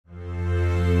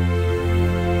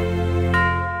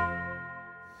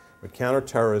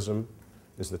counterterrorism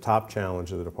is the top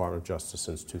challenge of the Department of Justice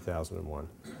since 2001.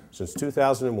 Since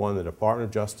 2001, the Department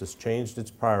of Justice changed its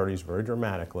priorities very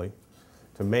dramatically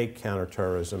to make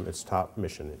counterterrorism its top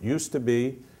mission. It used to be,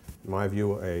 in my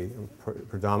view,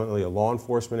 predominantly a law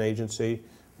enforcement agency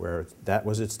where that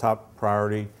was its top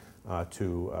priority,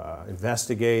 to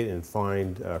investigate and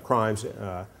find crimes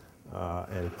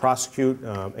and prosecute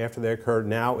after they occurred.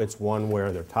 Now it's one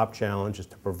where their top challenge is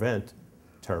to prevent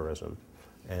terrorism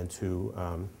and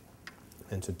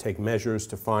to take measures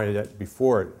to find it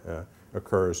before it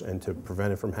occurs and to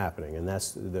prevent it from happening. And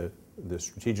that's the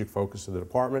strategic focus of the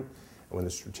department. And when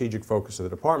the strategic focus of the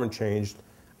department changed,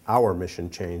 our mission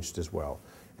changed as well.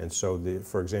 And so,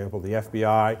 for example, the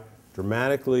FBI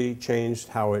dramatically changed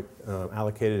how it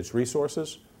allocated its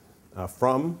resources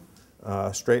from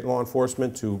straight law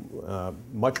enforcement to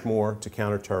much more to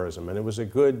counterterrorism. And it was a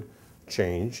good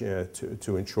change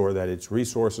to ensure that its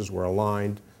resources were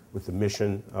aligned with the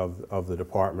mission of the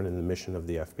department and the mission of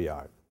the FBI.